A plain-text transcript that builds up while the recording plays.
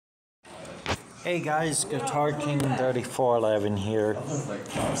Hey guys, Guitar King 3411 here.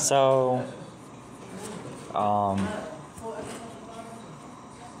 So,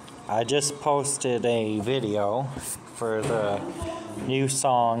 I just posted a video for the new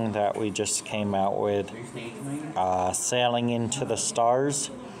song that we just came out with, Sailing into the Stars.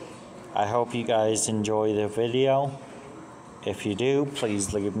 I hope you guys enjoy the video. If you do,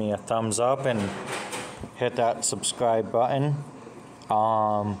 please leave me a thumbs up and hit that subscribe button.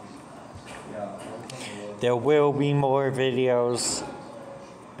 There will be more videos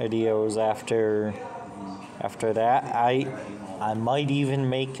after that. I might even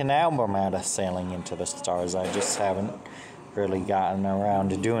make an album out of Sailing into the Stars. I just haven't really gotten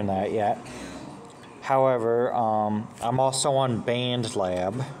around to doing that yet. However, I'm also on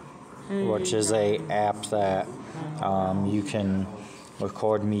BandLab, which is a app that you can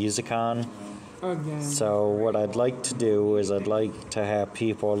record music on. So what I'd like to do is I'd like to have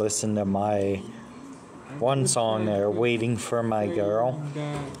people listen to my one song there, Waiting for My Girl.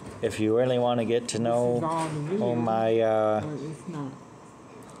 If you really want to get to know my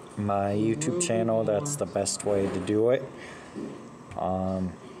YouTube channel, that's the best way to do it.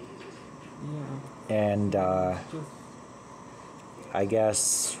 And I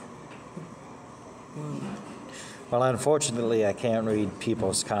guess, well, unfortunately I can't read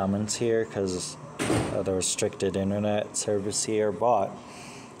people's comments here because of the restricted internet service here, but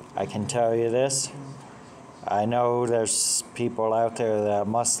I can tell you this. I know there's people out there that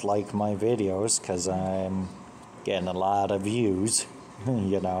must like my videos because I'm getting a lot of views,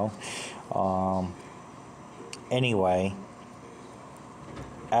 you know. Anyway,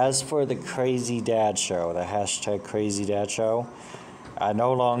 as for the Crazy Dad Show, the hashtag Crazy Dad Show, I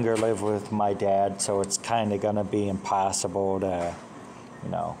no longer live with my dad, so it's kind of going to be impossible to, you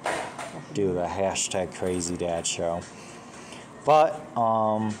know, do the hashtag Crazy Dad Show. But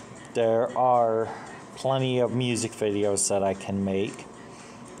there are plenty of music videos that I can make,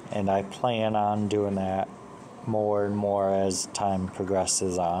 and I plan on doing that more and more as time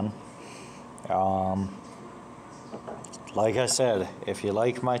progresses on. Like I said, if you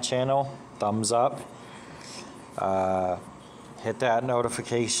like my channel, thumbs up, hit that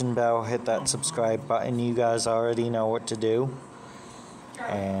notification bell, hit that subscribe button. You guys already know what to do.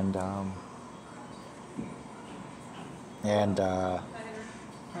 And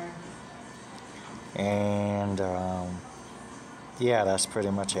yeah, that's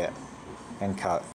pretty much it. And cut.